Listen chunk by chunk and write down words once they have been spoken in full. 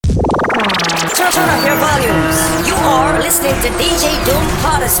turn up your volumes. You are listening to DJ Doom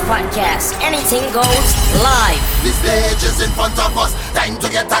Hottest Podcast. Anything goes live. The stage is in front of us. Time to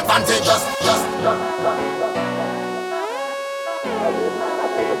get advantageous.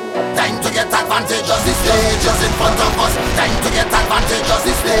 Time to get advantageous. The stage is in front of us. Time to get advantageous.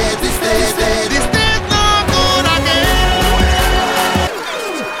 The stage not good again.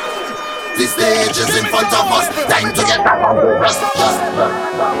 The stage is in front of us. Time to get advantageous.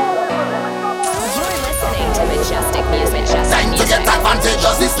 You're listening to Majestic Music. Time to get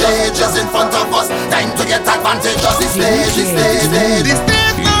advantageous. The stage is in front of us. Time to get advantageous. The stage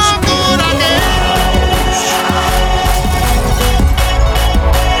not good again.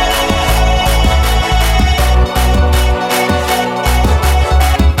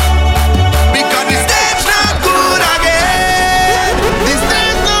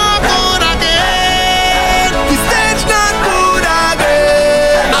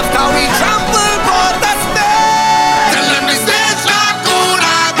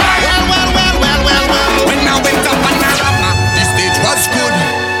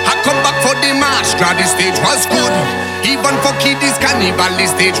 The stage was good. Even for kiddies carnival, the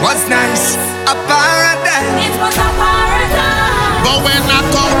stage was nice. A paradise. It was a paradise. But when I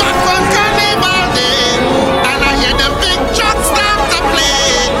come back from carnival day, and I hear the big truck start to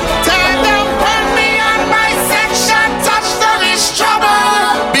play, tell them when me and my section touch them is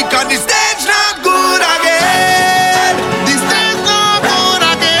trouble. Because the stage not good again. The stage not good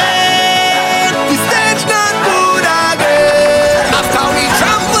again. The stage not good again. After we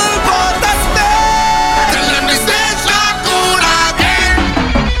trample for the stage, tell them the stage not good again.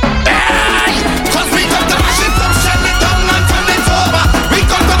 Hey, 'cause we come to mash it up, shell it down and turn it over. We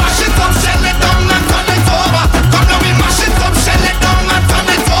come to mash it up, shell it down and turn it over. Come now we mash it up, shell it down and turn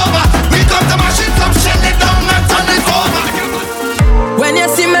it over. We come to mash it up, shell it down and turn it over. When you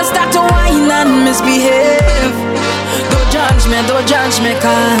see me start to whine and misbehave, don't judge me,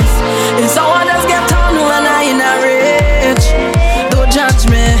 cause it's how others get on when I in a rage. Don't judge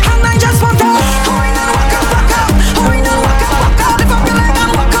me. And I just want to whine and walk up, whine and walk up. If I feel like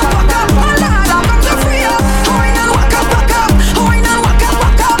I'm walk up. Oh Lord, I'm going to free up. Whine and walk up, whine and walk up.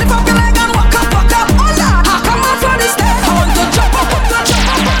 If I feel like I'm walk up. Oh Lord, I come up for this day. I want to jump up on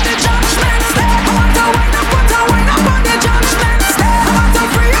the judgment day. I want to whine up on the judgment day. I want to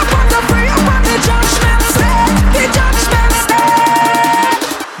free up on the judgment day. The judgment day.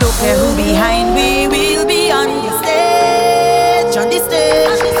 Don't care who behind me, we'll be on the stage, on the stage.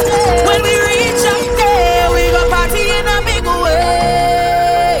 When we reach up there, we go party in a big way.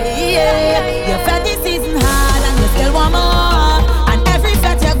 Yeah. You felt this season hard and you still want more. And every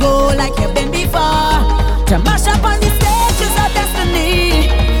fete you go like you've been before. To mash up on the stage is our destiny.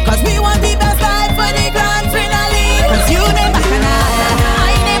 'Cause we want the best life for the grand finale. 'Cause you name Bacchanal,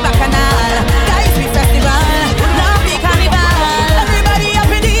 I name Bacchanal. Guys, we festival, now we carnival. Everybody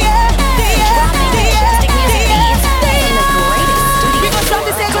up in the air, the air, the air, the air, the air. We gon' start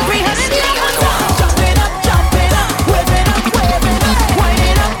the stage with 300 jump up, waving up,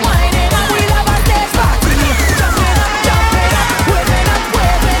 winding up. We love our stage party. Jumping up, waving up,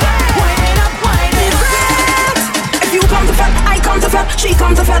 winding up. If you come to fat, I come to fat, she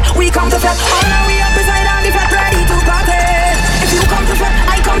come to fat, we come to fat. All now we up beside on the fat, ready to party. If you come to fat,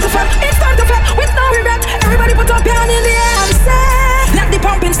 I come to fat, it's time to fat with no regret. Everybody put up your hand in the air and say, let the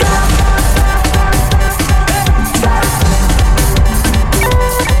pumping start.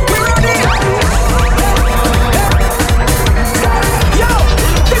 We ready? Yo,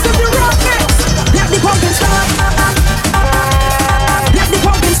 this is the rock mix. Let the pumping start. Let the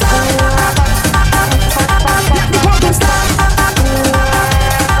pumping start. Let the pumping start.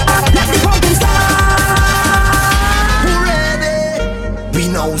 Let the pumping start. Ready? We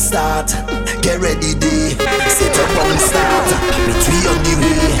now start. Get ready, day. Set up on start. Meet we on the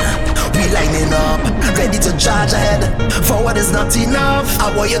way. We lining up, ready to charge ahead. Forward is not enough. I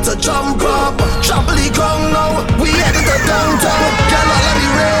want you to jump up, trample the ground now. We headed to downtown. Get all of the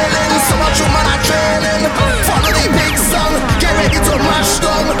railing. So much woman are trailing. Follow the big song. Get ready to mash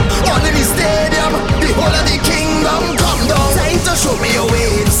down. All in the stadium, the whole of the kingdom. Come down. Time to show me your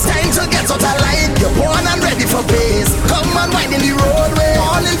waves. Time to get out of line. You're born and ready for bass. Come and wind in the roadway.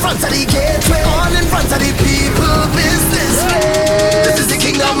 All in front of the gateway. All in front of the people business way. This is the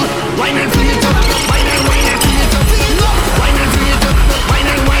kingdom. Wine and feel it up. Wine and feel it up. Wine and feel it up. Wine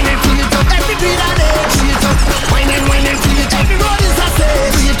and feel it up. Every beat and edge, feel it up. Wine and feel it up. Everybody's a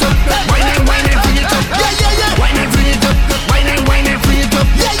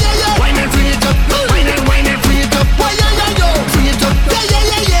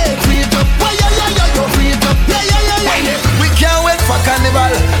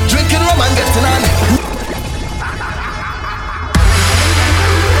rum and getting on.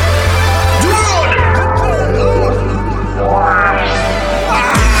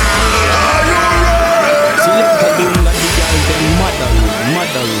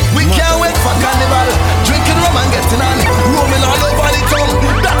 We can't wait for carnival. Drinking rum and getting on. Roaming all over the town.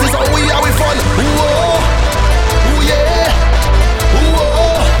 That is how we are, we fun. Whoa, ooh yeah,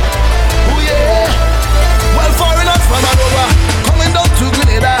 whoa, ooh yeah. Well, foreigners from all over coming down to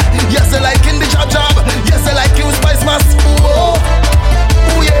Grenada. Yes, they like in the job. Yes, they like you spice mass. Whoa,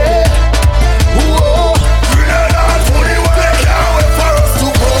 ooh yeah, whoa. Grenada to the world. They can't wait for us to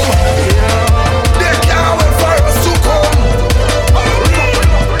come. They can't wait for us to come.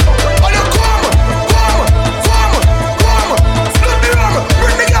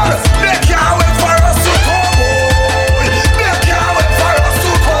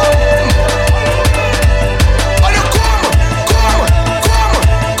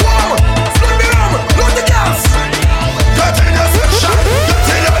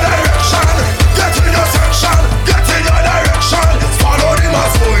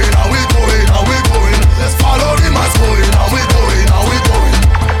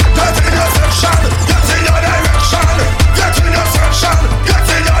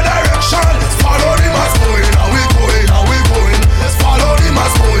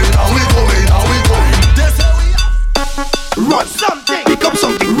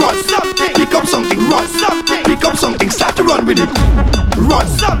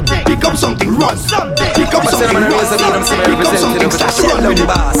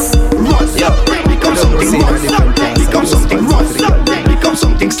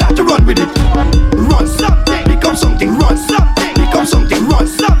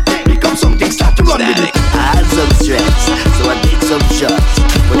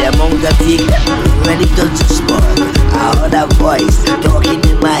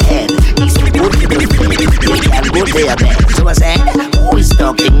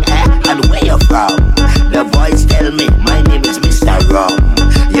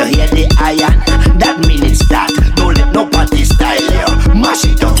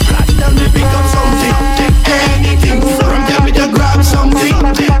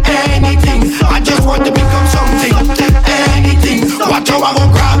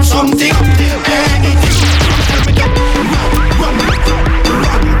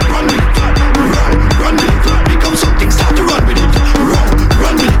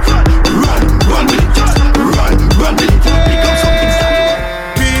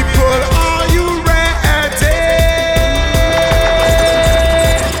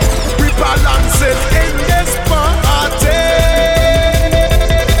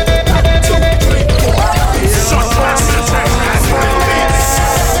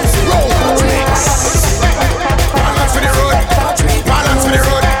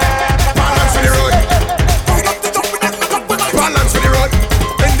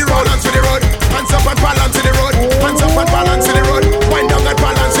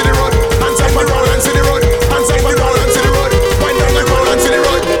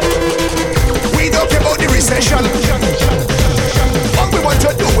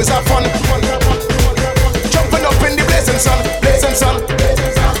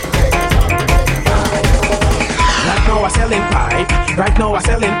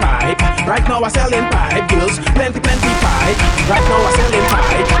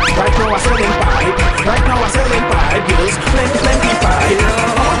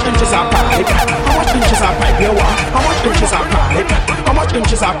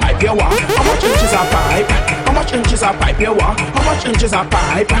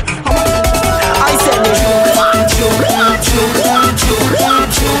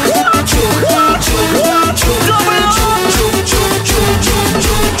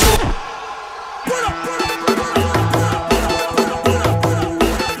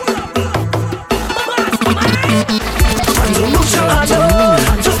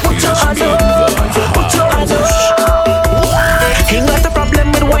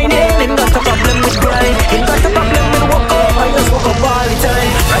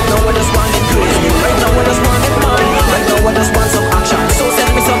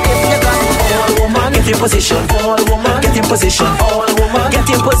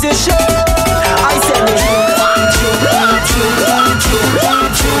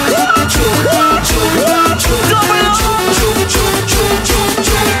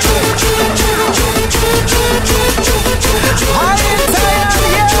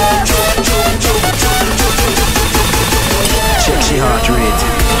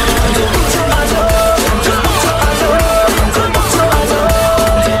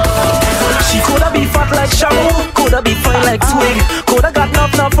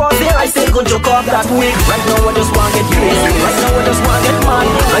 was there, I say good joke off that wig. Right now I just want get crazy. Right now I just want get mad.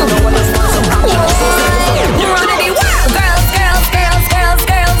 Right now I just want some action. You're running the world, girls, girls, girls, girls,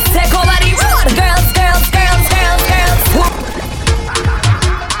 girls. Take over the road, girls, girls, girls, girls, girls.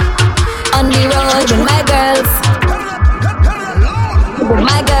 On the road with my girls, with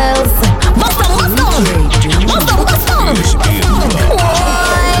my girls. Muscle, muscle, muscle, muscle.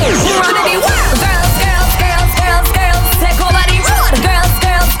 You're running the world, girls, girls, girls, girls, girls. Take over the road, girls,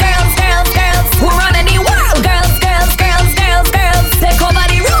 girls, girls, girls, girls. We're running the world, girls, girls, girls, girls, girls. Take over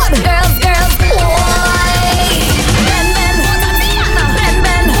the road, girls, girls. Ben, Ben, Tatiana, Ben,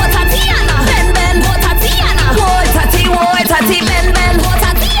 Ben, Tatiana, Ben, Ben, Tatiana, Tati, Tati, Ben, Ben,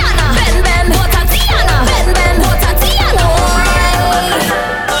 Tatiana, Ben, Ben, Tatiana, Ben, Ben, Tatiana.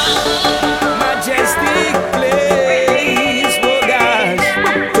 Majestic place, oh gosh.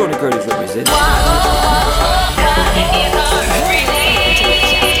 Tony Curtis represent.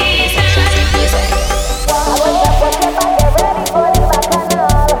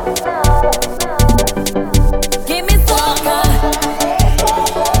 Give me soca.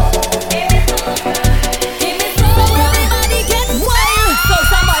 Give me soca. Everybody get wild. So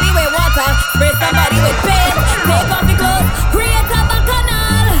somebody with water, spray somebody with paint. Take off the clothes, create a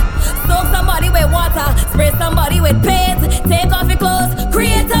bacchanal. Soak somebody with water, spray somebody with paint. Take off the clothes,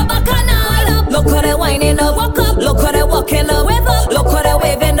 create a bacchanal. Look how they winding up, walk up. Look how they walking up, wave up. Look how they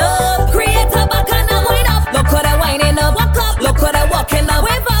waving up, create a bacchanal, wind up. Look how they winding up, walk up. Look how they walking up,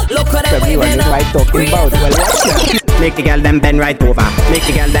 wave up. Look how they waving up. Make the girl them bend right over. Make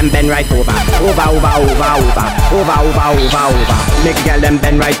the girl them bend right over. Over, over, over, over. Over, over, over, over. Make the girl them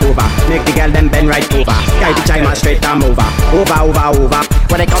bend right over. Make the girl them bend right over. Guide the chima straight down over. Over, over, over.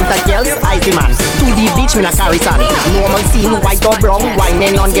 When it comes to girls, I see man. To the beach, me na carry sand. Normal scene, white or brown.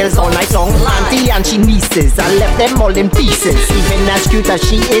 Whining on girls all night long. Auntie and she nieces, I left them all in pieces. Even as cute as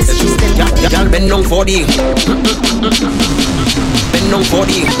she is, she's still young. Y'all bend down for the. Bend down for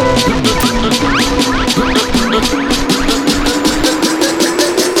the.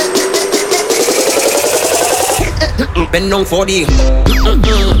 Bend down for the.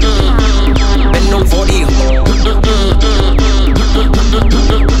 Bend down for the.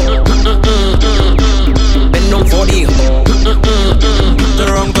 Bend down for the. Turn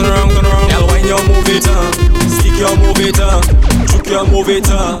around, turn around, turn around. Y'all wind your move it up. Stick your move it up. Juke your move it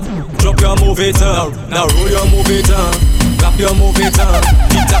up. Drop your move it up. Now roll your move it up. Clap your move it up.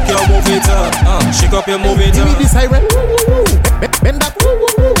 Tick tock your move it up. Shake up your move it up. Give me the siren. Bend that.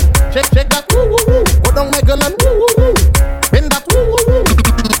 Shake, shake that. Go down my girl and bend that.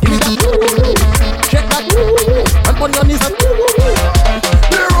 Give me that. Shake that. And on your knees and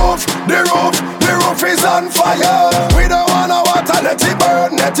The roof is on fire. We don't wanna water, let it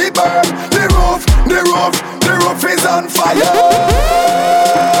burn, let it burn. The roof is on fire.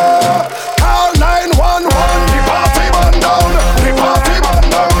 Call 911. The party burn down. The party burn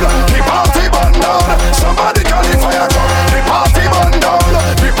down. The party burn down. Somebody call the fire truck. The party burn down.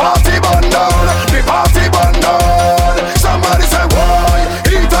 The party burn down. The party burn down. Somebody say why?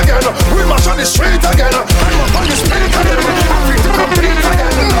 Eat again. We march on the street again. I'm up on the street again. I'm free to compete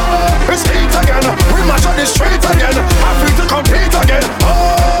again. It's heat again. We march on the street again. I'm free to compete again.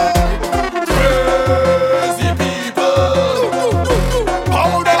 Crazy people.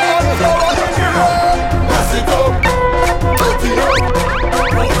 Hold on, hold on. Pass it up. Put it up.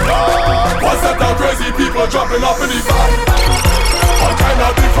 What's that now? Crazy people jumping up in the van. All kind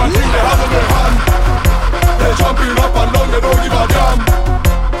of different things they have in their hand. They're jumping up and down, they don't give a damn.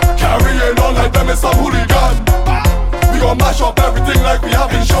 Carrying on like them is some hooligan. We gon' mash up everything like we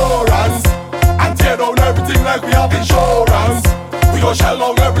have insurance. And tear down everything like we have insurance. We gon' shell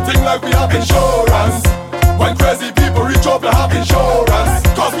down everything like we have insurance. When crazy people reach up, they have insurance.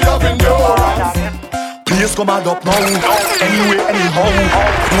 Cause we have endurance. Please come and up now. Anyway, anyhow.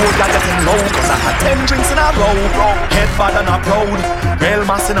 Road guys getting low. Cause I had 10 drinks in a row. Head bad and a proud. Real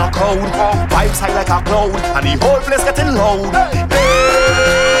mass in a crowd. Vibes high like a cloud. And the whole place getting loud.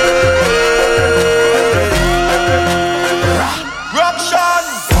 Ruction!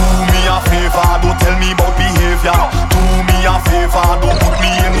 Do me a favor, don't tell me about behavior. Do me a favor, don't put me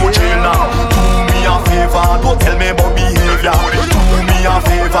in no jail now. Do me a favor, don't tell me about behavior. Do me a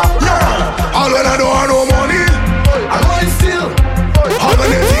favor. Yeah. All when I don't have no money, I'm going still. All when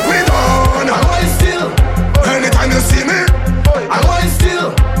they think we done, I'm going still. Anytime you see me, I'm going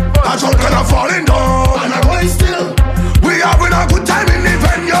still. I drunk and I'm falling down, and I'm going still. We having a good time in the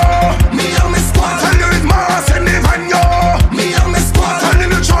venue. Me and my squad, tell you it's mass in the venue. Me and my squad, telling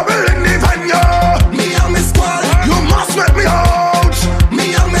the trouble in the venue. Me and my squad, you must let me out.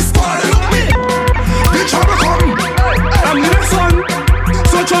 Me and my squad, look me. The trouble come, I'm the next one.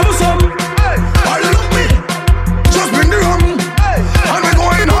 do some. I love me. Just bring the rum. And we're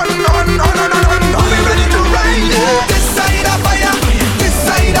going on. We're ready to ride. This side of fire, this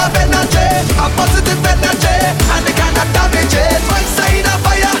side of energy, a positive energy, and they cannot damage it. My side of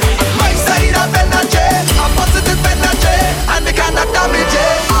fire, my side of energy, a positive energy, and they cannot damage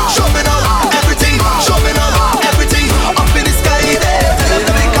it. Show me now everything, show me now everything up in the sky there. Tell them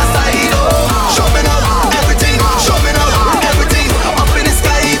to make a side. Show me now everything, show me now everything up in the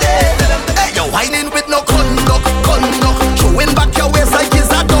sky there. Tell them, hey, yo, whining with no conduct, throwing back your waist like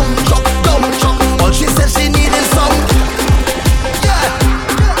it's a dumb truck. All she said she needed some.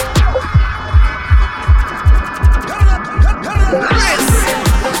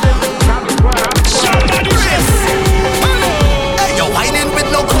 Hey, yo, whining with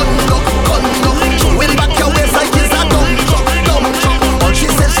no conduct, throwing back your waist like it's a dumb truck. All she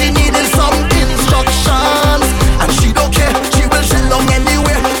said she needed some instructions, and she don't care, she will shell long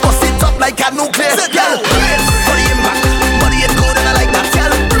anywhere, bust it up like a nuclear. Girl, for the impact, body it good and I like that.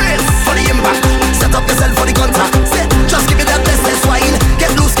 Girl, for the impact, set up yourself for the contact. Say, just give me that best wine,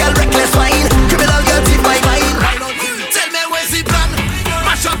 get loose, girl, reckless wine, criminal girl, teeth by mine. Tell me where's the plan?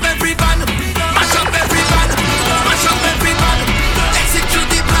 Mash up every van, mash up every van, mash up every van, execute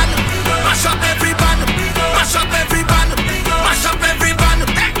the plan. Mash up every van, mash up every van, mash up every van.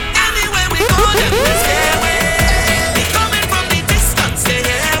 Anywhere we go, them we stay away. We coming from the distance, stay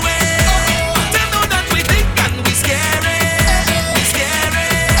away. They know that we think and we scary, we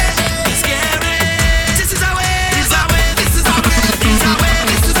scary, we scary. This is our way, this is our way, this is our way, this is our way,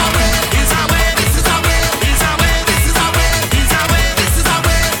 this is our way, this is our way, this is our way, this is our way, this is our way, this is our way,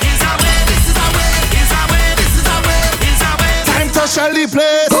 this is our way, this is our way, this is our way, this is our way, this is our way, this is our way. Time to shell the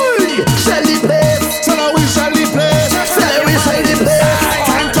place. Shelly place, So now we shell the place. say we shell the place.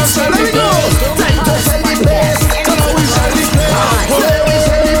 Time to shell the place. Time to shell the place. So now we shell the place. Say we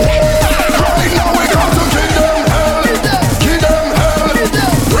shell the place. Right now we come to kingdom hell, kingdom hell.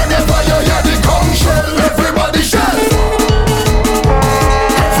 Whenever you hear the conch shell, everybody shell.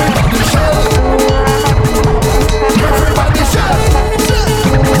 Everybody shell. Everybody shell.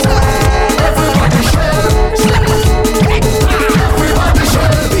 Everybody shell. Everybody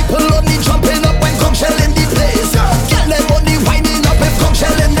shell. People only jumping up when conch shell in the place. Girl them only winding up if conch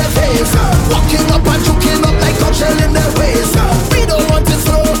shell in their face. Walking up and juking up like conch shell in their waist. We don't want it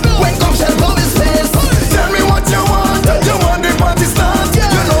slow when conch shell go his face. Tell me what you want the party start.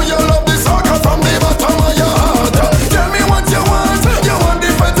 You know you love the Soca from the bottom of your heart. Tell me what you want the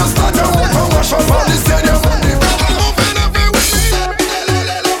fight to start. You want to wash up all the stadium.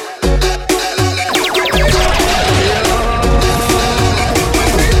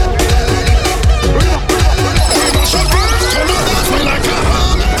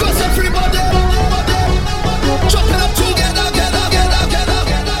 Cause everybody jumping up together,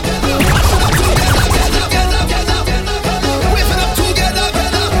 waving up together.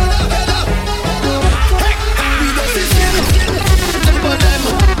 We don't see skin, but them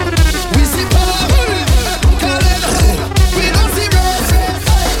we see power. We don't see rose.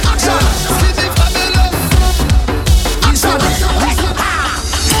 Action, see the fabulous. Action,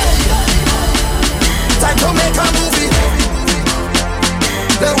 time to make a movie.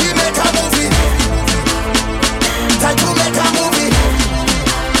 Then we make a movie. Time to make a movie.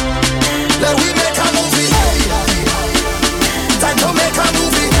 Then we make a movie. Time to make a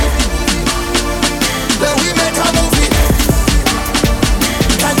movie. Then we make a movie.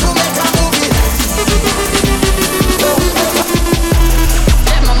 Time to make a movie. Then we make a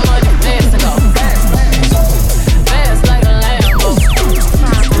Let my money fast and go fast like a Lambo.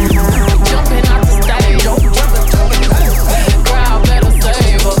 Jumping out the stage, crowd better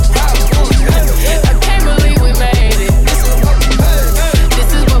save us. I can't believe we made it. This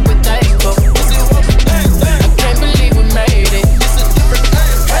is what we thankful. I can't believe we made it.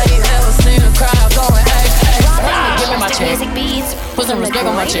 I ain't ever seen a crowd going hey. Give me my check. Put some respect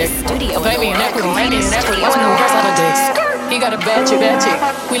on my check. Pay me an equity. Watch me reverse out of dicks. He got a bad chick.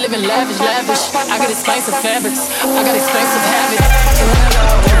 We live in lavish. I got expensive fabrics. I got expensive habits. He wanna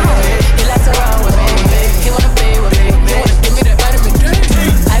roll with me. He likes to roll with me. He wanna be with me. He wanna give me that vitamin D.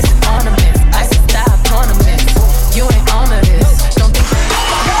 Ice ornaments. Ice style tournaments. You ain't on to this. Don't think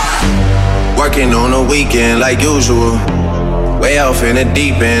Working on a weekend like usual. Way off in the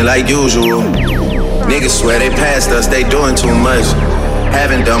deep end like usual. Niggas swear they passed us, they doing too much.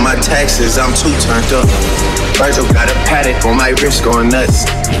 Haven't done my taxes, I'm too turned up. Virgil got a paddock on my wrist going nuts.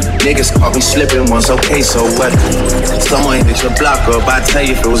 Niggas caught me slipping once, okay, so what? Someone hit your block up, I tell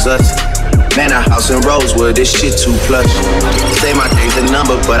you if it was us. Man, a house in Rosewood, this shit too plush. Say my day's a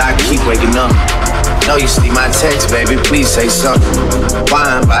number, but I keep waking up. Know you see my text, baby, please say something.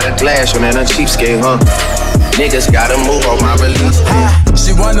 Wine by the glass, man, a cheapskate, huh? Niggas gotta move on my release.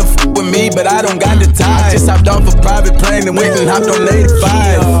 She wanna f with me, but I don't got the time. Just hopped off a private plane and went and hopped on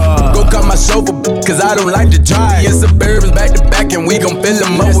 85. Go cut my chauffeur, cause I don't like to drive. Yeah, Suburbans back to back and we gon' fill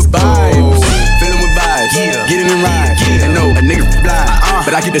them up with vibes. Fill them with vibes, get in and ride. And no, a nigga fly,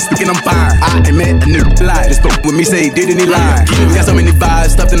 but I get the stick and I'm fire. I ain't met a nigga fly, just spoke with me, say he did and he lied. We got so many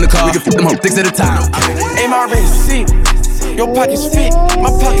vibes stuffed in the car, we can fit them home 6 at a time. Aim already sick, your pockets fit,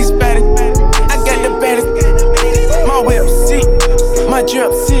 my pockets batted. I got the baddest, my whip sick, my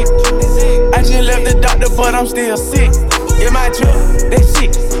drip sick. I just left the doctor, but I'm still sick. Yeah, my drip, that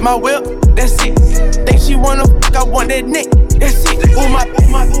shit, my whip, that's it. Think she wanna fuck, I want that neck, that's it. Ooh, my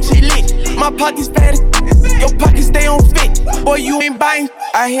she lit, my pockets fatty, your pockets stay on fit. Boy, you ain't buying.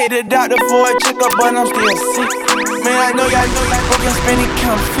 I hit the doctor for a checkup, but I'm still sick. Man, I know y'all broke your spending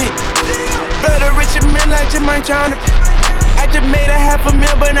counterfeit. Blood of rich man, I just might drown it. I just made a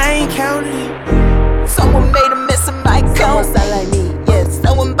 $500,000, but I ain't counting it. Someone made a mess of my car. Someone sound like me, yes.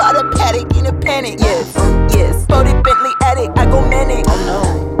 Someone bought a paddock in a panic, yes. Yes. Bought a Bentley attic, I go manic. Oh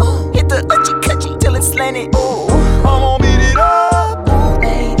no. Hit the uchi till it's slanted. Ooh. I'm gon' beat it up. Ooh,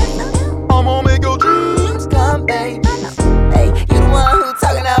 baby. I'm gon' make your dreams come, baby. Hey, you the one who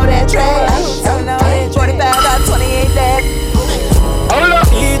talking all that trash. Talking all that 45 out 28 that. Hold up.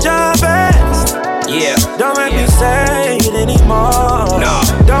 Need your best. Yeah. Don't let me say it anymore. No.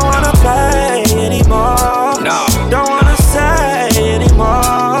 Don't wanna play anymore. No. Don't wanna say anymore.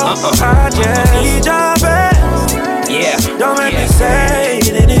 I just need your best. Yeah. Don't let me say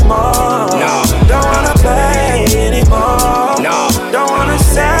it anymore. No. Don't wanna play anymore. No. Don't wanna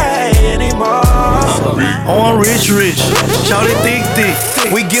say anymore. I want rich, shawty thick.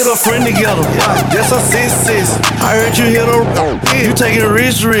 We get a friend together. That's a sis. I heard you hit her. You taking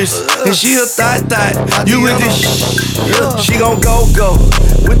rich, and she a thot. You with this she gon' go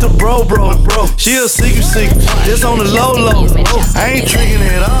with the bro. She a secret, just on the low. I ain't tricking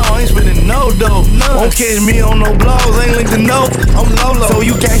at all. I ain't spending no dough. Won't catch me on no blows. Ain't linked to no. I'm low. So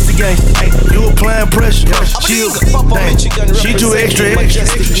you gangsta. You applying pressure. She too extra.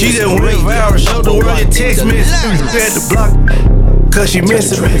 She just went viral. Show the world your text message. You had to block. Cause she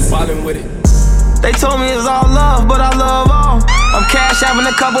missing me. They told me it's all love, but I love all. I'm cash having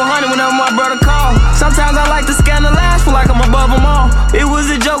a couple hundred whenever my brother call. Sometimes I like to scan the last, feel like I'm above them all. It was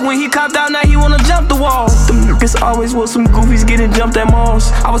a joke when he copped out, now he wanna jump the wall. Them niggas always was some goofies getting jumped at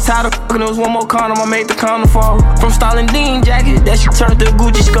malls. I was tired of fucking, there was one more condom, I made the condom fall. From Stalin Dean jacket, that shit turned to a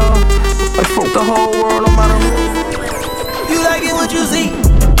Gucci skull. Like fuck the whole world, no matter who. You like it what you see.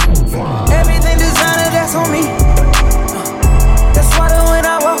 Everything designer, that's on me. That's why when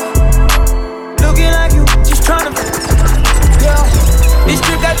I walk, looking like you, just tryna. Yeah, this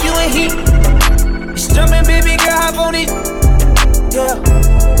trip got you in heat. It's jumping, baby girl, hop on it. Yeah,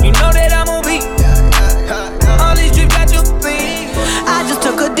 you know that I'm on beat. All these trips got you clean. I just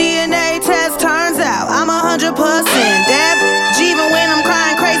took a DNA test, turns out I'm 100% that bitch. Even when I'm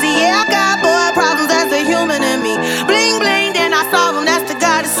crying crazy, yeah, I got boy problems, that's the human in me. Bling bling, then I solve them, that's the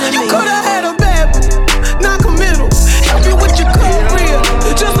goddess in me. You could've had a bad non-committal. Help you with your career,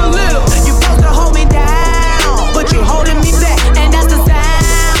 just a little. You supposed to hold me down, but you holding me back, and that's the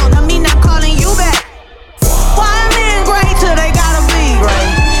sound of me not calling you back. Why men great till they gotta be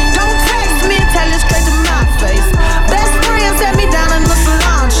great? Don't text me, tell it straight to my face. Best friend set me down in the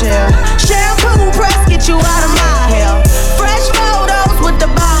salon chair. Shampoo press, get you out of my hair. Fresh photos with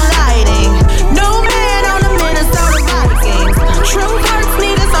the bomb lighting. New man on the Minnesota Vikings. True words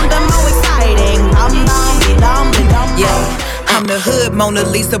needed something more exciting. Yeah, I'm the hood Mona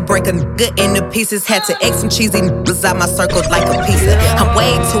Lisa, break a nigga into pieces. Had to X some cheesy niggas out my circle like a pizza. I'm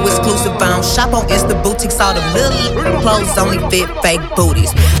way too exclusive, I don't shop on Insta boutiques. All the little clothes only fit fake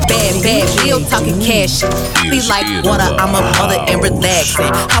booties. Bad, bill talking cash. Be like water, I'm a mother and relaxing.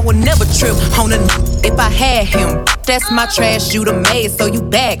 I would never trip on a if I had him. That's my trash, you the maid, so you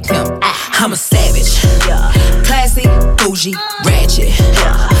bagged him. I'm a savage, classy, bougie, ratchet,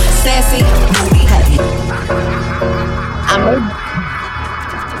 sassy, moody.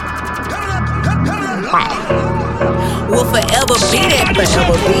 Will forever be that,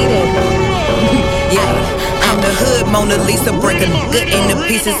 yeah, I'm the hood Mona Lisa, break a nigga into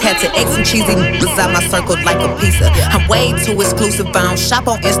pieces. Had to X some cheesy niggas out my circle like a pizza. I'm way too exclusive, I don't shop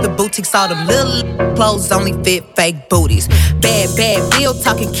on Insta boutiques. All them little clothes only fit fake booties. Bad, bill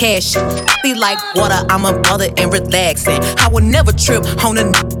talking cash. Be like water, I'm a mother and relaxing. I would never trip on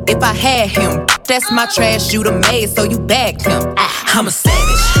a if I had him. That's my trash, you the maid, so you bagged him. I'm a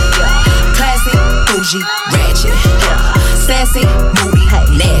savage, classy, bougie, ratchet, Sassy, moody,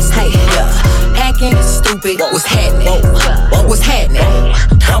 nasty, yeah. Acting stupid, what's happening? What's happening?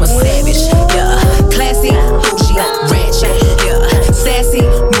 I'm a savage, yeah. Classy, bougie, ratchet, yeah. Sassy,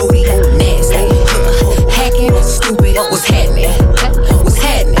 moody, nasty, yeah. Hacking, stupid, what's happening? What's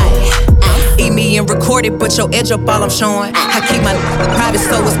happening? Eat me and record it, but your edge up all I'm showing. I keep my private,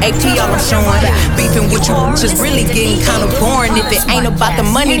 so it's AT all I'm showing. Beefing with you just really getting kinda boring. If it ain't about the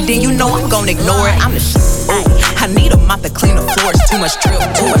money, then you know I'm gonna ignore it. I'm the I need a mop to clean the floors, too much drill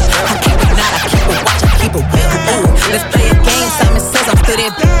to it. I keep it not, I keep it watch, I keep it real. Ooh, let's play a game, Simon says I'm still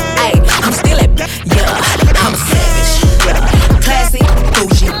that. Ayy, I'm still that, yeah, I'm a savage, yeah. Classy,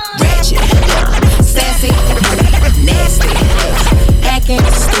 bougie, ratchet, yeah. Sassy, moody, nasty, yeah. Hacking,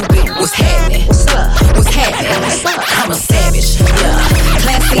 stupid, what's happening? What's happening? I'm a savage, yeah.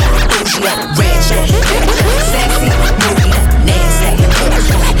 Classy, bougie, ratchet, yeah. Sassy, moody, nasty,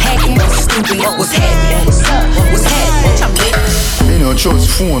 yeah. Hacking, stupid, what's happening? What's happening? Me no trust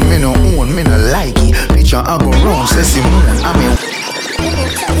phone, me no own, me no like it. Picture I go round, say Simone, I mean.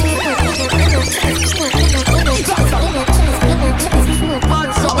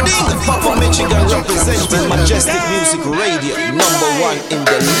 Papa Michigan representing Majestic Music Radio, #1 in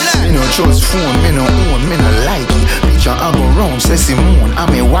the land. Me no trust phone, me no own, me no like it. Picture I go round, say Simone,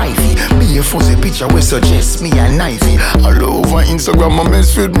 I'm a wifey. Me a fuzzy picture we suggest me a knifey. All over Instagram, I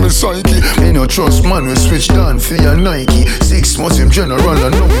mess with me psyche. Me no trust man, we switch down for your Nike. 6 months him general, I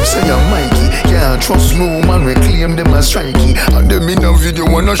know him say I'm Mikey. Can't trust no man, we claim them as strikey. And them in a video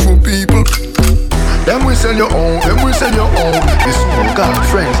wanna show people. Them we sell your own, them we sell your own. This one got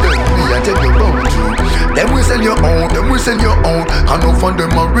friends, them me I take your boat to. Them we sell your own, them we sell your own. And no for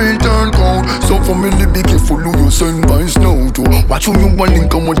them a return code. So for me be careful who you send by snow to. Watch who you want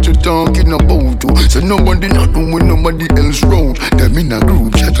link and what you talking about to. So nobody not doing nobody else road. Them in a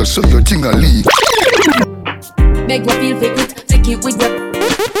group chat so your thing a leak. Make you feel fake it, take it with your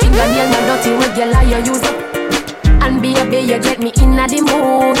fingernail not dirty with your lie you use up. And baby you get me in a the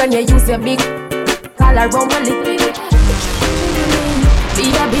mood when you use your big all around my lip. Be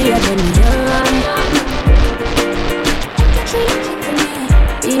a beer than young.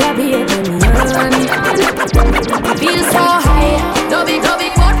 Be a beer than young. Feel so high. No big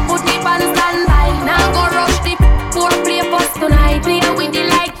what put it on standby. Now go rush the poor play post tonight. Play with the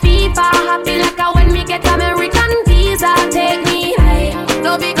like FIFA. Happy like a when me get American visa. Take me high.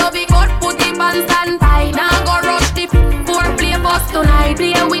 No big what put it on standby. Now go rush the poor play post tonight.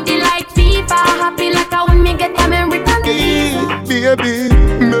 Play with the like FIFA. Happy like a when me get American visa. Baby,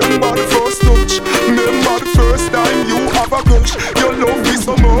 remember the first touch. Remember the first time you have a crush. Your love is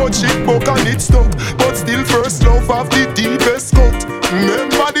so much, it broke and it stuck. But still first love have the deepest cut.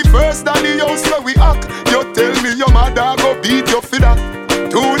 Remember the first time the house where we act. You tell me your mother go beat you for that.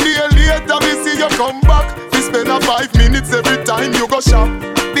 2 days later me see you come back. We spend a 5 minutes every time you go shop.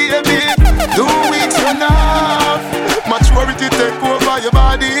 Baby, 2 weeks enough. Maturity take over your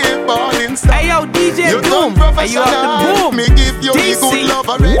body, balling style. Hey yo, DJ you Boom, are you off the boom? Me give you the good love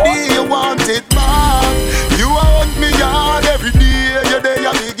already, you want it back. You want me yard every day, you day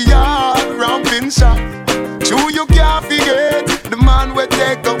a big yard, ramping shop. True you can't forget, the man will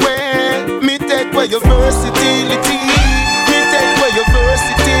take away. Me take away your versatility. Me take away your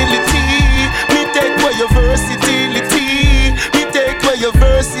versatility. Me take away your versatility. Me take away your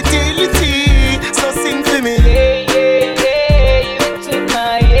versatility. So sing for me.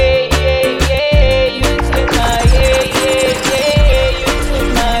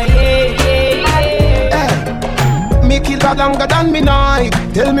 Longer than me night.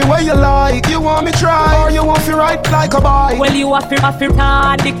 Tell me what you like. You want me try or you want to ride like a bike? Well, you want to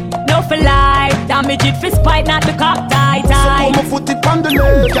dick, no for life. Damage it for spite, not the cop tight. So put my foot it on the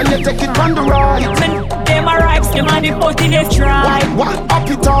left and you take it on the right. When them arrives, them on the foot in the stride. What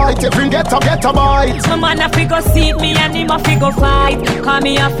appetite? Every get a bite. My man a figure seat me and him a figure fight. Call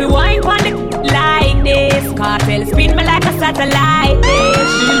me a fi wine on the like this. Cartel spin me like a satellite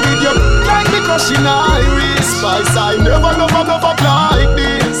dish. Deal with you like me crushing iris. Spice I never like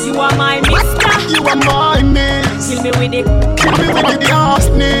this. You are my mister. You are my miss. Kill me with it. Kill me with the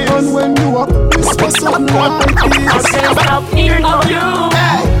arsonist. And when you up, whisper something like this. I can't stop hearing of you.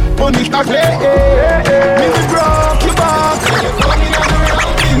 Hey, money can play. Me will broke your back.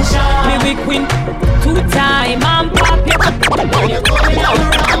 Me we queen 2 times. I'm poppy.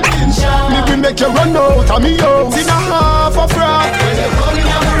 Me will make you run out of me house in a half a frack.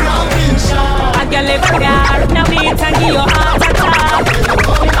 I can live there. Now me can give you heart attack.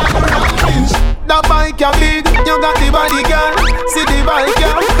 That bike you big, you got the body girl. See the bike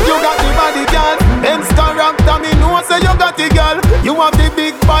girl, you got the body girl. Benz character, me know say you got the girl. You have the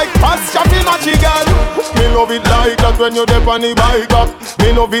big bike, fast shopping magic girl. Me love it like that when you dip on the bike back.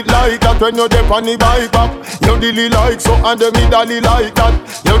 Me love it like that when you dip on the bike back. You dilly like so and the me dolly like that.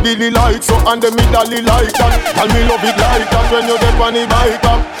 You dilly like so and the me dolly like that. And me love it like that when you dip on the bike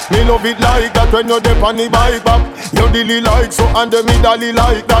back. Me love it like that when you dip on the bike back. You dilly like so and the me dolly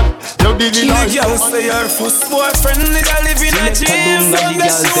like that. You dilly like so. The girl say her first boyfriend nigga live in a jeans. So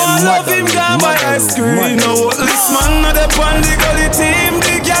that she want love him down by her screen. No this man not up on the gully team.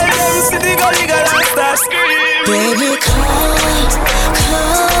 The girl them see the gully girl and start scream. Baby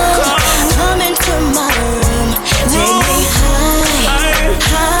come into my room. Take me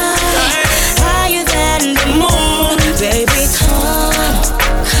higher than the moon. Baby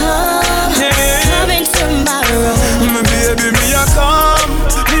come into my room. Baby me a come.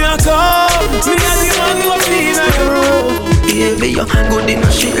 Me a the man who clean the room. Baby, you good in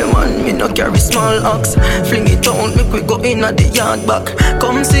a shell, man. Me no carry small axe. Fling it out, make we go in at the yard back.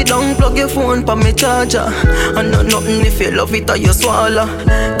 Come sit down, plug your phone pa me charger. And no nothing if you love it or you swallow.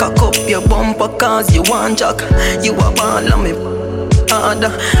 Cock up your bumper cause you want jack. You a ball and me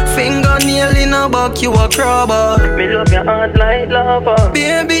harder. Fingernail in a back, you a crabber. Me love your heart like lava.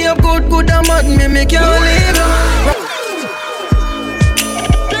 Baby, you good and mad, me can't leave you.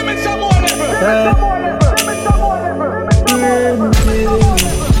 Give me some more,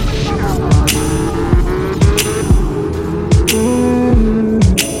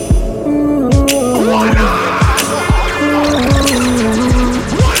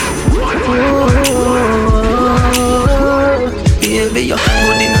 Baby, you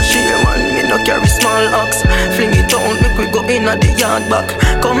good in a shell, man. Me no carry small axe. Fling it out, make we go in at the yard back.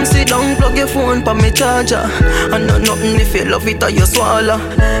 Come sit down, plug your phone pa me charger. And no nothing if you love it or you swallow.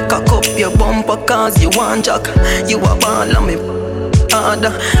 Cock up your bumper cause you want jack. You a ball and me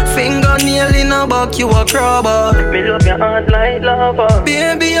harder. Fingernail in a back, you a crabber. Me love your heart like lava.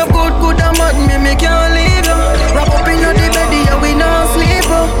 Baby, you good and mad, me can't leave you. Wrap up in your bed, yeah, we not sleep.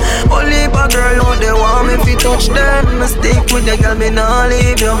 Only a girl out there want me fi touch them. Me stick with the girl, me not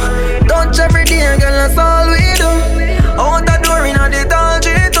leave you. Touch every day, girl, that's all we do. Out the door in the tall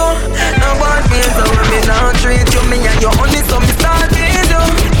street, oh. No bad feels so when me not treat you. Me and you only so me start with you.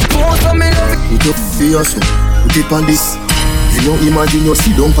 Most of me love you. Put up the hustle, put it on this. You don't imagine you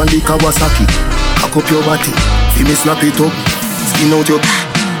sit down on the Kawasaki. Cock up your body, see me snap it up. Skin out your,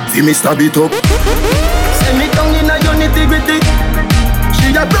 see me stab it up. Send me down in a your nitty-gritty.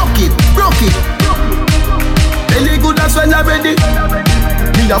 She a broke it. Belly good as well already.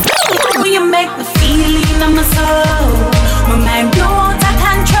 Me a Oh, you make me feel in my soul. My mind blow out of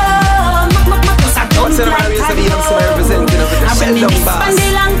control. Cause I don't like that. I reminisce on the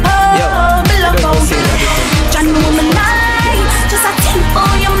long pole. Me love how you John know me nice. Just a think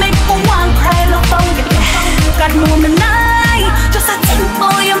oh you make me want cry. Love how you God know me nice. Just a think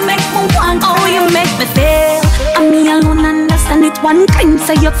oh you make me want cry. Oh you make me feel I'm me alone understand it. One thing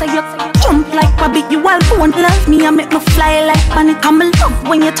say you jump like rabbit. You all won't love me. I make me fly like bunny. I'm in love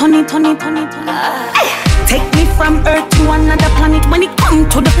when you turn it. Take me from earth to another planet. When it come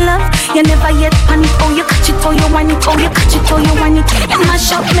to the love, you never yet panic. Oh you catch it, oh you want it. Oh you catch it, oh you want it. You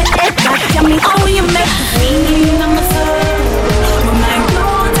mash up my head like yummy. Oh you make me feel in my soul. My mind blow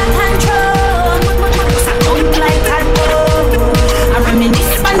out of control. I don't like alcohol. I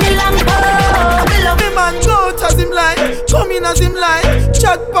reminisce on the lambo. The man go out as him like, come in as him like.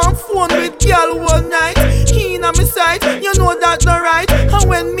 Chat on phone with girl all night. He in on my side, you know that not right. And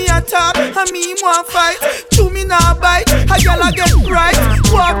when me attack, and me want fight. Chew me now bite, a girl a get bright.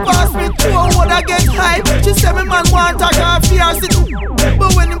 Walk past me to a would I get hype. She say me man want a car fierce it.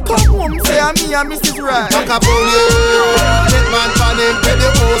 But when him come home, say I'm me and Mrs. Right. Talk about you, get man for him, pay the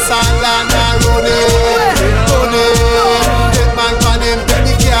house and land and run it. Get man for him, pay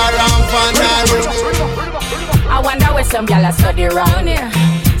the car and van and run it. I wonder where some gyal a study round here.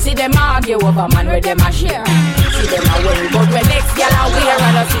 See them argue over man where them a share. See them a worry but when next gyal a wear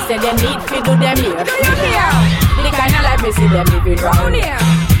and us say them need fi do them here. The kind of life me see them living round here.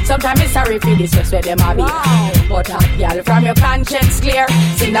 Sometimes it's sorry for this just where them a be. But hot gyal from your conscience clear.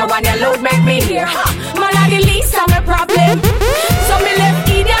 See the one you load make me hear. Man a the least of my problem. So me left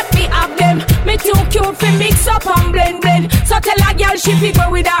idiot fi have them. Me too cute fi mix up and blend. So tell a girl she fi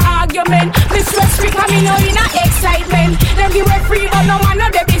go with her argument. Me stress free cause me know in a excitement. Them give her free but no man no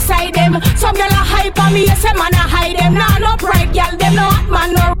dey beside them. Some girl a hype on me, yes a man a hide them. Nah no pride girl, them no hot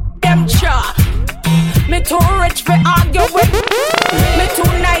man no them cha. Me too rich for argue with. Me too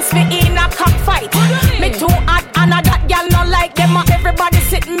nice for in a cockfight. Me too hot and a that girl no like them. Everybody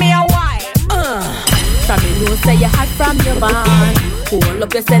sitting me a while. From you know say you hot from your band. Hold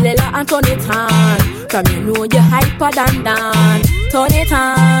up your cellular and turn it on. From you know you hyper than Dan. Turn it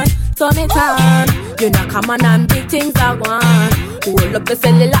on. turn it on. You know, come on and big things I want. Hold up the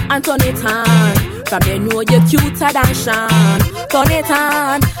cellular and turn it on. From you know you're cuter than Sean. Turn it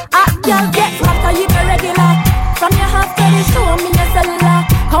on. Hot girl get hotter, you the regular. From your house to the show me your cellular.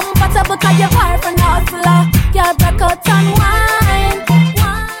 Comfortable cause you're boyfriend hustler. Girl break out and wine.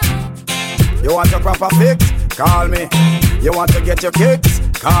 You want a proper fix? Call me. You want to get your kicks?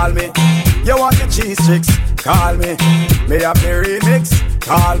 Call me. You want your cheese tricks? Call me. Me have the remix?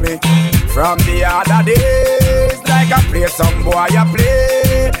 Call me. From the other days, like I play some boy I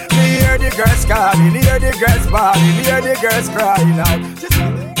play. Me hear the girls calling, hear the girls bawling, hear the girls crying out.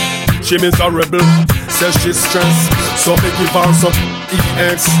 She miserable, says she's stressed. So me give her some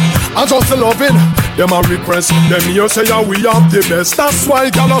EX. I just loving them a request. Them here say yeah, we have the best. That's why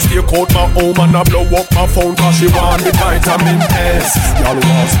girl I stay out my home and I blow up my phone cause she want the vitamin S. Girl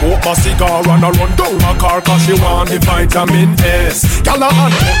want smoke my cigar and I run down my car cause she want the vitamin S. Girl I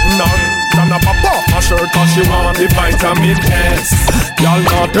unbutton and I pop off my shirt cause she want the vitamin S. Girl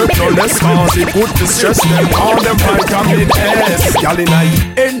not take no less cause it put the stress them on them vitamin S. Girl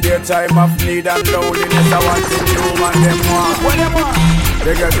in their time of need and loneliness I want to do and them want. What them want?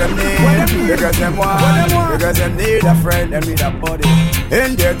 The girls them need, the girls them want. The girls them need a friend, them need a buddy.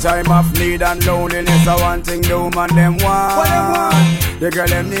 In their time of need and loneliness I want to do and them want. What them want? The girl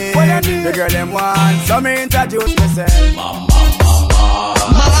them need, the girl them want. So me introduce myself.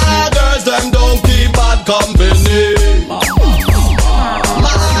 My girls them don't keep bad company.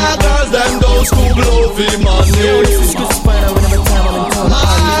 My girls them don't scoop lovey money.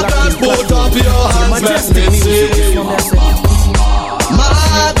 My girls put up your hands, let me see.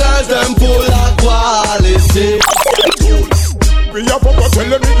 My girls them full of quality. We have a tell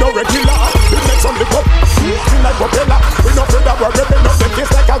them it no regular. We make some lick up, feel like propeller. We no afraid of worry, we no them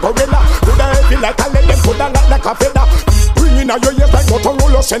face like a gorilla. Put a heavy like a let them put a lot like a feather. Bring in a your ears like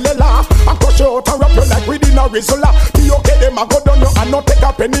Motorola cellular. And crush you out and wrap you like within a Rizzola. Be okay, them a go down you and not take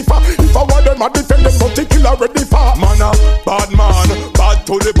a penny for. If I want them a defend them, not to kill a ready for. Man a bad man, bad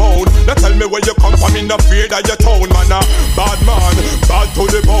to the bone. Now tell me where you come from, in the fear of your town. Man a bad man, bad to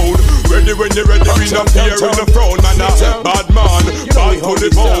the bone. Ready when you're ready, we not fear in the throne. Man a bad man, bad to the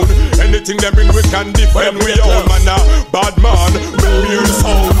bone. Anything they bring we can defend we own. Man a bad man, bring me the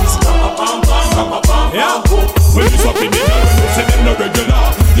sounds. Yeah, when you up in the night, when you say them no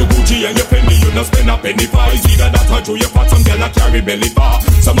regular. You Gucci and your Fendi, you no spend a penny for. It's either that or through your fat, some girl a carry belly bar.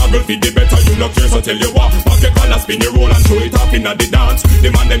 Some a girl feed the better, you no care, so tell you what. Pop your collar, spin your roll and throw it up in the dance. The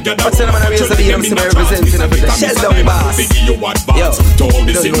man them gather round, actually them in a chance. Mr. Vitamin Sally, biggie you advance. To all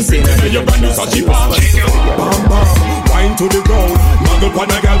the same thing, and your brand new Sachi pass. Bam bam, wine to the ground. Muggle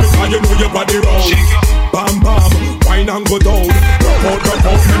pan a girl because you know your body round. Bam bam, wine and go down. Rock out,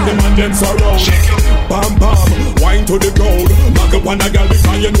 and the man them surround. Bam bam, wine to the ground. Muggle pan a girl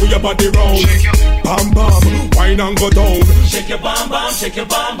because you know your body round. Bam bam, wine and go down. Shake your bam bam, shake your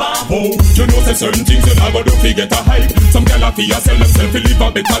bam bam. Oh, you know say certain things you never do fi get a hype. Some girl a fi sell themself fi live a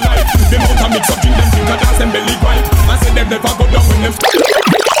better life. Them out a mix up drink them drink a dance them belly grind. And say them never go down when them.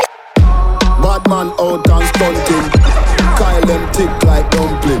 Bad man out and stunting. Kyle them thick like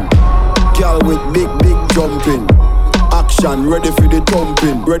dumpling. Girl with big jumping. Action, ready for the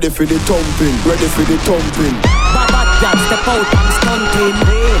thumping. Ready for the thumping. Ready for the thumping. Bad girl step out and stunting.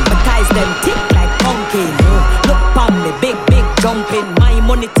 My ties them thick like pumpkin. Look pon me, big jumping. My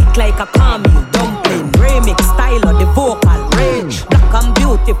money thick like a caramel dumpling. Remix style of the vocal range. Black and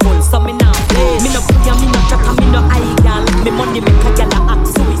beautiful, so me now play. Me no booyah, me no chatter, me no eye gal. Me money make a gal a act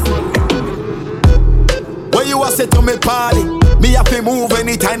suicide. When you a say to me party, me have to move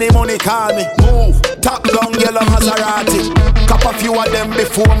anytime the money call me. Move, top down yellow Maserati. Cop a few of them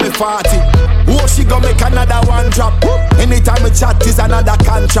before me 40. Oh, she gon' make another one drop. Anytime we chat is another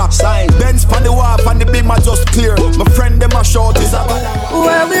contract. Sign, Benz pan the wharf and the beam are just clear. My friend them a short is a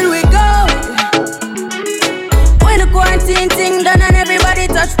where will we go? When the quarantine thing done and everybody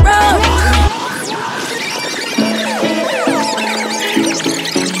touch road.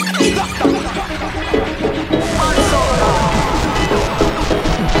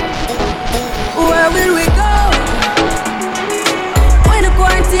 Where will we go? When the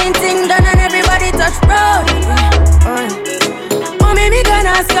quarantine thing done and everybody touch road. Oh, me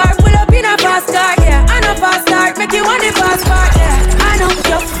gonna start, pull up in a fast car, yeah. And a fast start, make you want the fast part, yeah. I know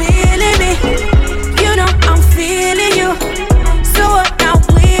you're feeling me, you know I'm feeling you. So what now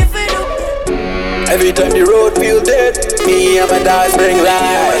we for do? Every time the road feel dead, me and my dance bring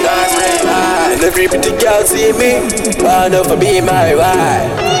life. And every pretty girl see me, wanna for be my wife.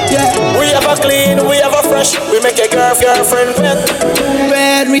 Yeah, we have a clean, we have a fresh, we make a girlfriend wet.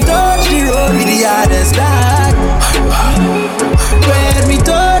 When we touch the road with the hardest guy. When we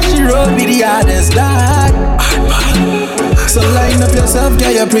touch the road hardest dog. So line up yourself, yeah,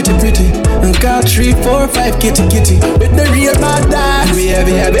 you're pretty. And got 3, 4, 5 kitty. With the real mad dog. We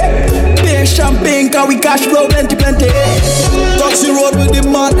heavy. Big champagne, cause we cash flow plenty. Touch the road with the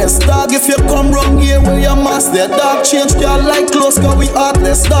madness, dog. If you come wrong here, where you must there, dog. Change your like clothes, cause we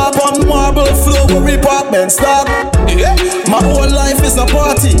heartless, dog. On marble floor, we apartments, dog. Yeah. My whole life is a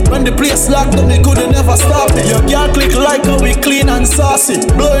party. When the place locked up, they couldn't never stop it. You can't click like how we clean and saucy.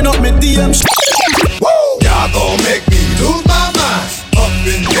 Blowing up my DM. Woo! Y'all gon' make me lose my mind. Up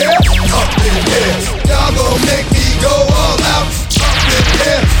in here. Y'all gon' make me go all out.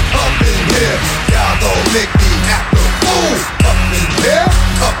 Up in here. Y'all gon' make me act a fool. Up in here.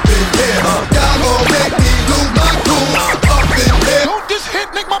 Y'all gon' make me lose my cool. Up in here. Don't this hit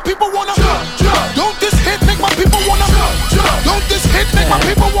make my people wanna jump. Don't this hit make my people wanna jump. Don't this hit make my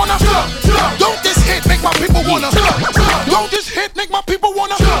people wanna jump. Don't this hit make my people wanna jump. Don't this hit make my people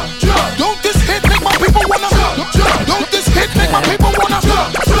wanna jump. Don't this hit make my people wanna jump. Don't this hit make my people wanna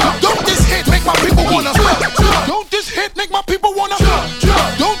jump. Don't this hit make my people wanna jump. Don't this hit make my people wanna jump.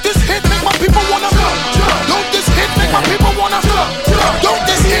 Don't this hit make my people wanna jump. Don't this hit make my people wanna jump. Don't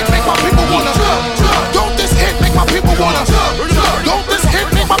this hit make my people wanna jump. Don't this hit make my people wanna jump. Don't this hit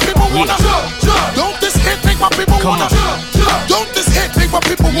make my people wanna jump. Don't this hit make my people wanna jump. Don't this hit make my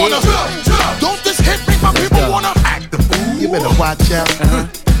people wanna jump. Don't this hit make my people wanna act the fool. You better watch out.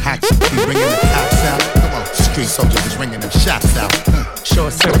 Hacks be bringing the cops out. Come on, street soldiers is ringing them shots out.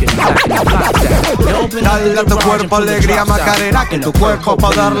 Short circuit, Dale a tu cuerpo alegría Macarena, que tu cuerpo pa'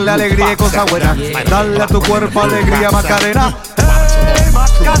 darle alegría y cosas buenas. Dale a tu cuerpo alegría Macarena.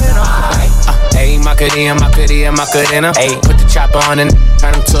 Hey Macarena. Hey, put the chopper on and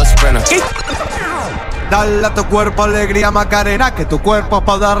turn him to a sprinter. Dale a tu cuerpo alegría Macarena, que tu cuerpo es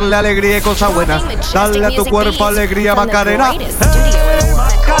pa' darle alegría y cosas buenas. Dale a tu cuerpo alegría Macarena.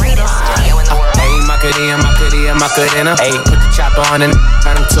 Macarena. Hey, put the chopper on and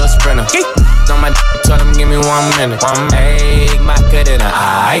turn him to a sprinter. On my tell him give me 1 minute. Hey, Macarena.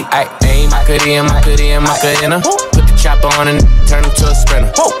 Aight. Hey, Macarena. Put the chopper on and turn him to a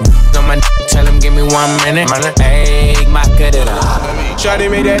sprinter. On my tell him give me 1 minute. Hey, Macarena. Shawty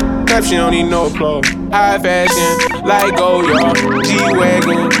made that clap, she don't need no clothes. High fashion, like Goya,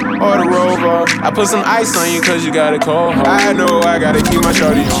 G-Wagon, or the Rover. I put some ice on you cause you got a cold heart. I know I gotta keep my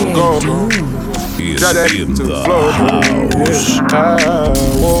shawty on go. Drop that to the floor. Yeah.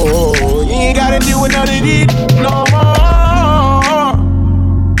 Whoa. You ain't gotta deal with none of these no more.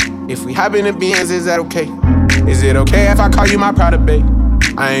 If we hop in the Benz, is that okay? Is it okay if I call you my pride, babe?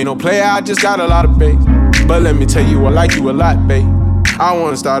 I ain't no player, I just got a lot of bass. But let me tell you, I like you a lot, babe. I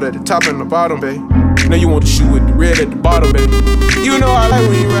wanna start at the top and the bottom, babe. Now you want to shoot with the red at the bottom, babe. You know I like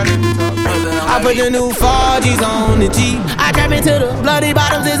when you ride at the top. I put the new 4Gs on the Jeep. I trap into the bloody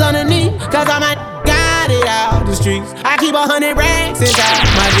bottoms is underneath. Cause I might got it out the streets. I keep 100 racks inside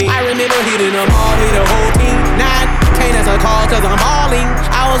my jeans. I remember hitting them all with the whole team. Now I can't answer calls cause I'm balling.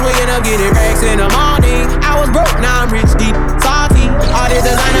 I was waking up getting racks in the morning. I was broke, now I'm rich, deep, salty. All this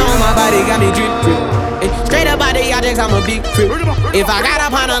designer on my body got me drip. Straight up body, I think I'm a big crip. If I got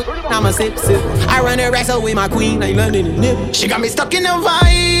up on a, I'm a sip. I run the racks up with my queen like London and Nip. She got me stuck in the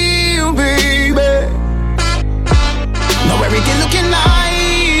vibe, baby. Know everything looking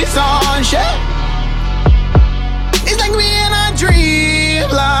nice on shit. It's like me in a dream,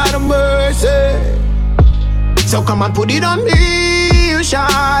 Lord of mercy. So come and put it on me, you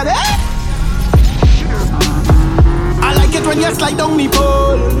shot it. I like it when you slide down me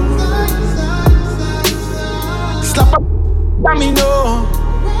pole. Slap up, let me know.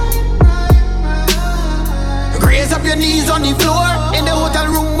 Raise up your knees on the floor. In the hotel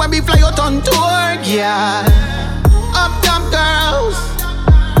room when we fly out on tour. Yeah, up top girls.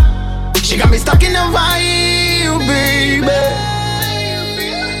 She got me stuck in the vibe, baby.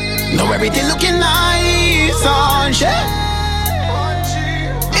 Know everything looking nice on shit.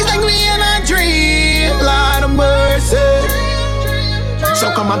 It's like me in a dream, Lord of mercy.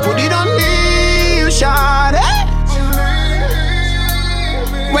 So come and put it on me, you shot it.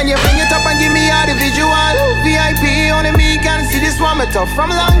 When you bring it up and give me all the visual VIP, only me can see this one, me tough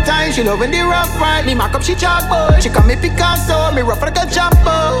from a long time. She loving the rough ride, me mark up she chalkboard. She call me Picasso, me rough like a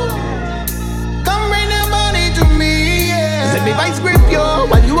chopper. Come bring the money to me, yeah. Let me vice grip you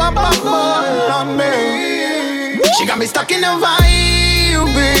while you are pop on me. She got me stuck in the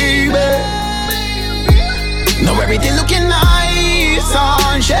vibe, baby. Know everything looking nice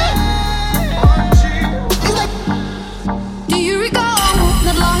on shit. Do you recall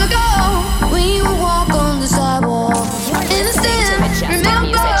not long ago when you would walk on the sidewalk? Innocent,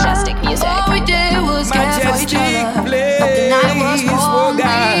 remember all we did was care for each other. But the night was warm,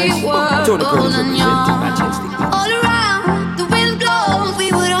 we were Tony Curtis representing Majestic. All around, the wind blows,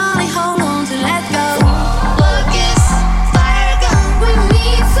 we would only hold on to let go. Work is fire gun, we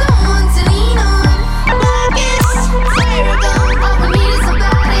need someone to lean on. Work is fire gun, all we need is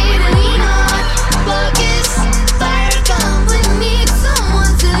somebody to lean on. Work is fire gun, we need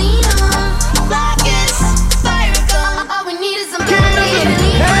someone to lean on. Work is fire gun, all we need is somebody to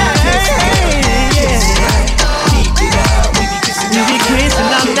lean on. You be kissing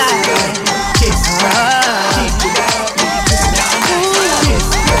all night. Kiss her.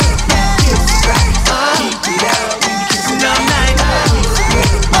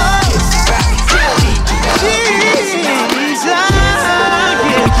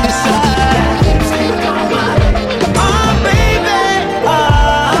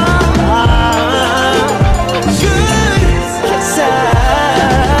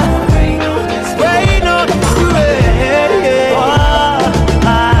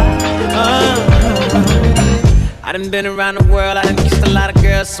 I done been around the world, I done kissed a lot of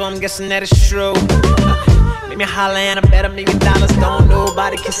girls, so I'm guessing that it's true. Make me holler and I bet $1 million, don't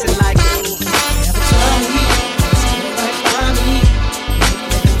nobody kiss it like you.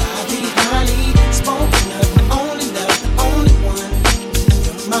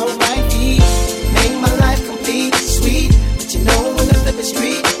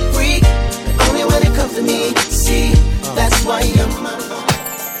 That's why I'm my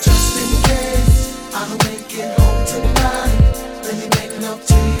just in case I don't make it home tonight. Let me make love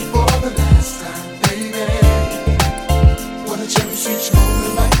to you for the last time, baby. Wanna cherish each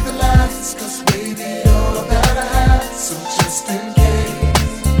moment like the last, 'cause baby, you're all that I have. So just in case,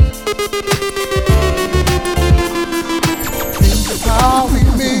 think of how we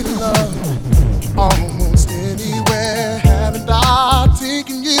made love almost anywhere. Haven't I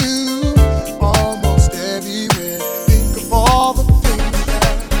taken you almost everywhere? Think of all the things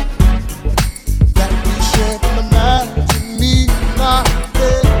that we shared in the night. Me, not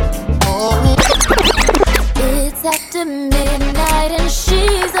there. Oh. It's after midnight and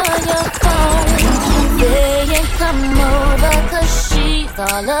she's on your phone, saying come over 'cause she's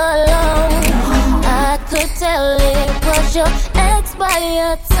all alone. I could tell it was your ex by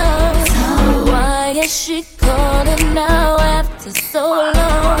your tone. Why is she calling now after so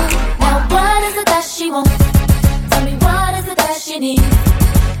long? Now what is it that she wants? Tell me what is it that she needs?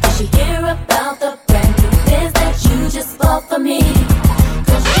 Did she hear about the brand new biz that you just bought for me?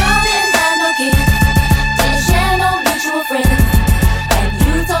 'Cause y'all didn't have no kids, didn't share no mutual friends, and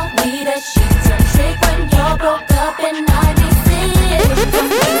you told me that she turned trick when y'all broke up in '96. From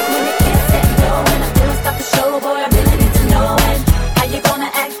you when the kids said no, and I couldn't stop the show, boy, I really need to know. And how you gonna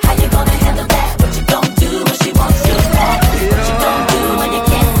act, how you gonna handle that? What you gonna do when she wants you back? What you gonna do when you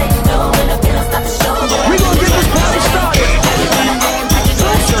can't say no, and I couldn't stop the show, boy, we gon' get this party started.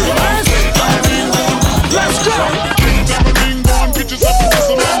 let's go.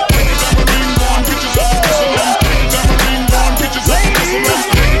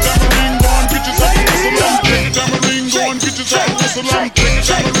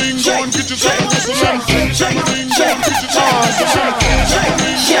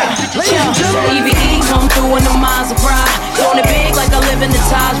 EVE come through in the miles of pride. Doing it big like I live in the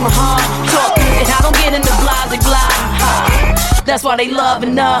Taj Mahal. Talk and I don't get into blase blah. That's why they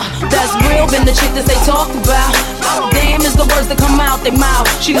loving her. That's real, been the chick that they talk about. Damn is the words that come out their mouth.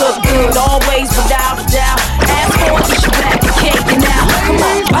 She look good always without a doubt. Ask for it, she back and can't get out. Come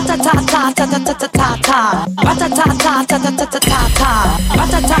on, ba-ta-ta-ta-ta-ta-ta-ta-ta. Ba-ta-ta-ta-ta-ta-ta-ta-ta.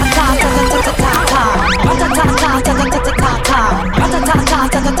 Ba-ta-ta-ta-ta-ta-ta-ta-ta. Ba-ta-ta-ta-ta-ta-ta-ta-ta.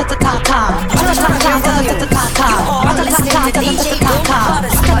 Ba-ta-ta-ta-ta-ta-ta-ta-ta.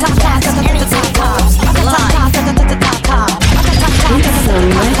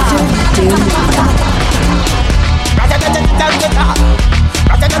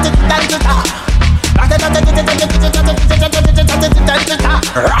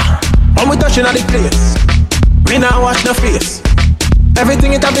 When we touching on the place, we now wash no face.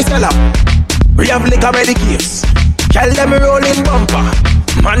 Everything it have be sell up. We have liquor by the case. Tell them rolling bumper,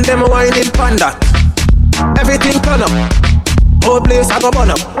 man them whining panda. Everything turn up, whole place I go burn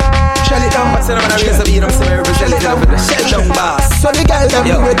up. Shell it down, shell it down, shell down boss. So the girl them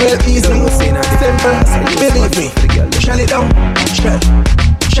do it real easy, simple, believe me. Shell it down, shell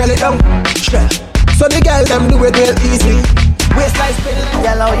it down, shell. So the girl them do it real easy. Waistline spinning.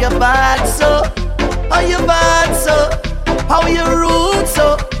 Girl, how you bad so? How you bad so? How you rude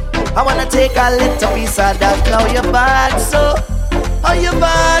so? I wanna take a little piece of that. How you bad so? How you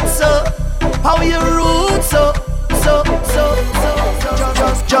bad so? How you rude so?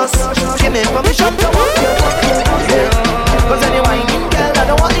 Just give me permission to walk you. Cause any whining girl, I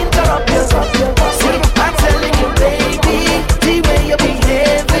don't want to interrupt you.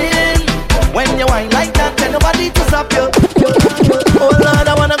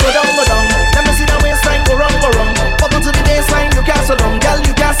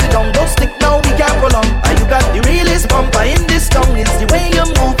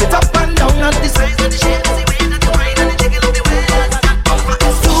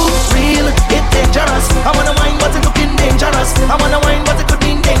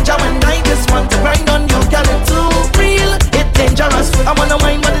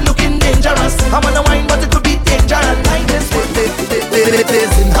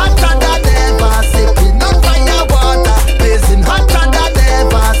 blazing hotter than ever, sipping on fire water, blazing hotter than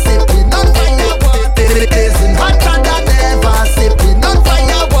ever, sipping on fire water, blazing hotter than ever, sipping on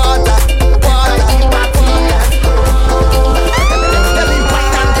fire water, water.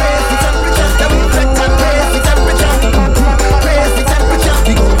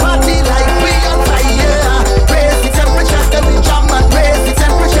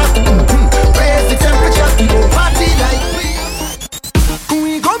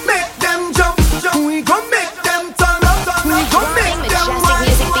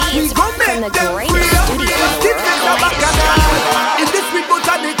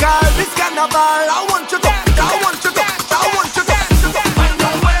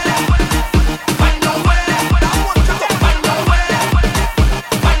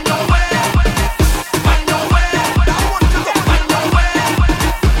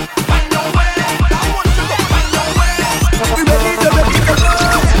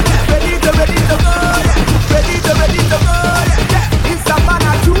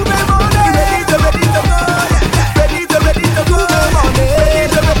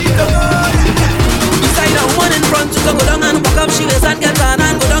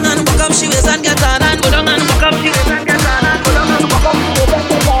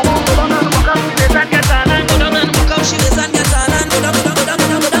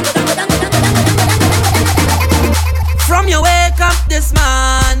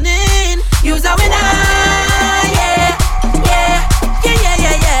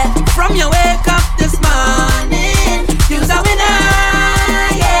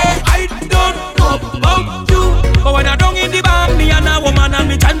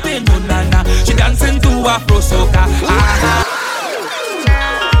 Soca.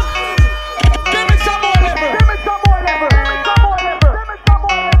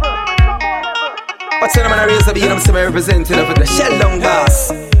 What's the name of the race of the I'm representing for the shell down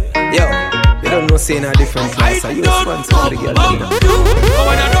boss? Yo, you don't know saying a different class. Are you responsible for the girl? But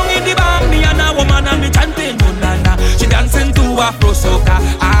when I don't in the band, me and a woman and me chanting nana. She dancing to Afro Soca.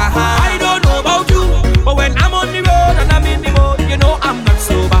 I don't know about you, but when I'm on the road and I'm in the mood, you know I'm not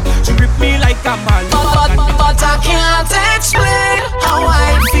sober. She grip me like a man. But I can't explain how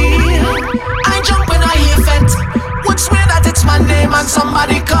I feel. I jump when I hear fet. Would swear that it's my name and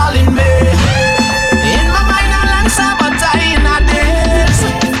somebody calling me. In my mind I like sabotage in a days.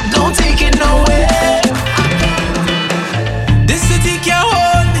 Don't take it nowhere. This city can't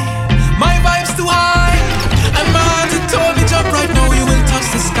hold me. My vibe's too high. And my heart it told me jump right now, you will touch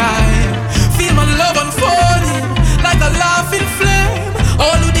the sky. Feel my love unfolding like a laughing flame.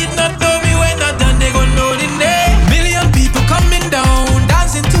 All who did not know me when I done, they gon' know the name. Million people coming down,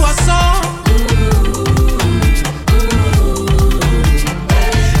 dancing to a song.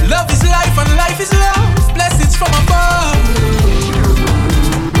 Love is life and life is love. Blessings from above.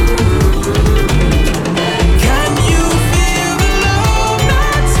 Can you feel the love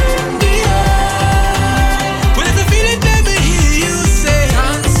that's in the air? When it's a feeling, let me hear you say,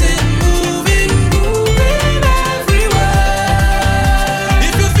 dancing, moving, moving everywhere.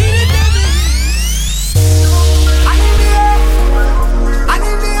 If you feel it, let me I need the air. I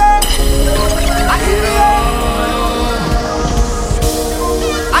need the air. I need the air.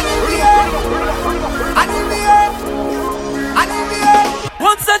 I need the air. I need the air. I need the air.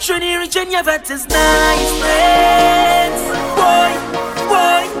 once a Trini region, your vet is nice, friends. Boy,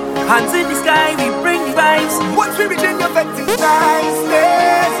 boy, hands in the sky, we bring the vibes. Once we reach in your vet is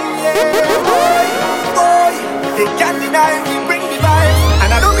niceness, yeah. Boy, boy, they can't deny we bring the vibes. And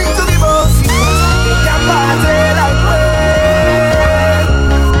I don't mean to be bossy, they can't party like we.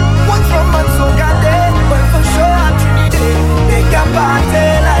 What's from Soca Day, but for sure at Trinidad, they can't party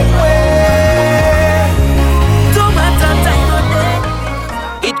like we. Don't matter time of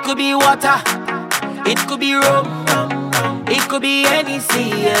day. It could be water, it could be rum, it could be any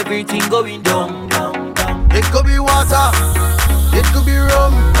sea, everything going down. It could be water, it could be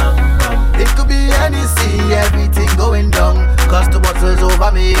rum, it could be any sea, everything going down. Cause the bottle's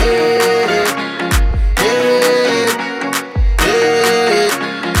over me head, head, head.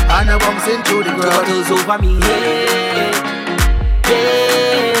 And I'm bouncing through the ground. The bottle's over me head,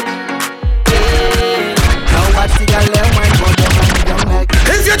 head, head. Now watch the girl and wine for them and down like.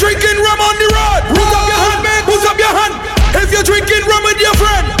 If you're drinking rum on the road, put up your hand, man, put up your hand. If you're drinking rum with your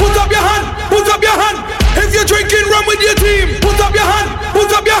friend, put up your hand, put up your hand. If you're drinking rum with your team, put up your hand,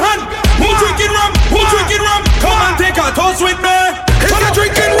 put up your hand. Who drinking rum? Who drinking rum? Come and take a toast with me. If you're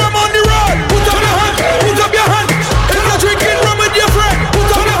drinking rum on the road, put up your hand, put up your hand. If you're drinking rum with your friend,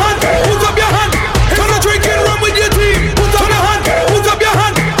 put up your hand, put up your hand. If you're drinking rum with your team,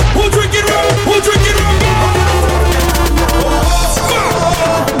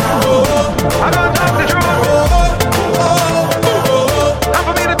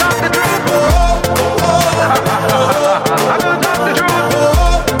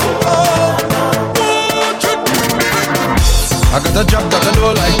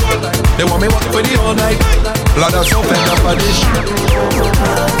 right. They want me working for the all night. Blood are so fed up of this shit.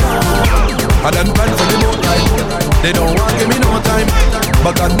 I done plan for the boat ride. They don't want give me no time,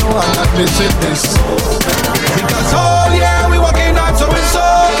 but I know I'm not missing this. Because all yeah, we walking out, so it's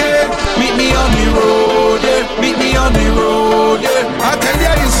okay. Meet me on the road, yeah. Meet me on the road, yeah. I tell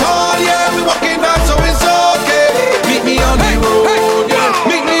ya it's all yeah, we walking out, so it's okay. Meet me on the road, yeah.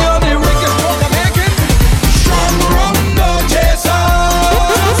 Meet me on the road. Strong rum, no chaser.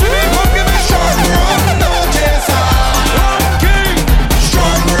 Strong rum, no chaser.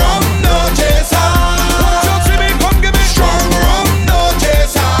 Strong rum, no chaser. Strong rum, no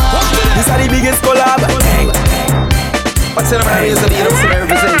chaser. This are the biggest collab. What's the name of the music? You know, some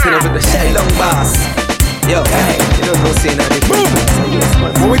representing of the Shell Long Bass. Yo, you don't know saying that different.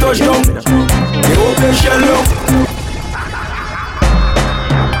 When we touch down, they open Shell Long.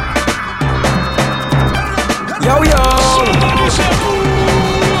 Yo,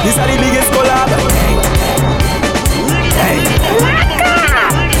 these are the biggest collab.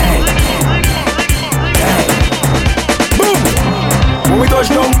 Boom. When we touch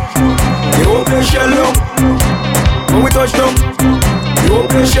down, they open Shell Long. When we touch down, they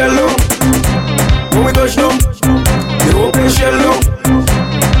open Shell Long.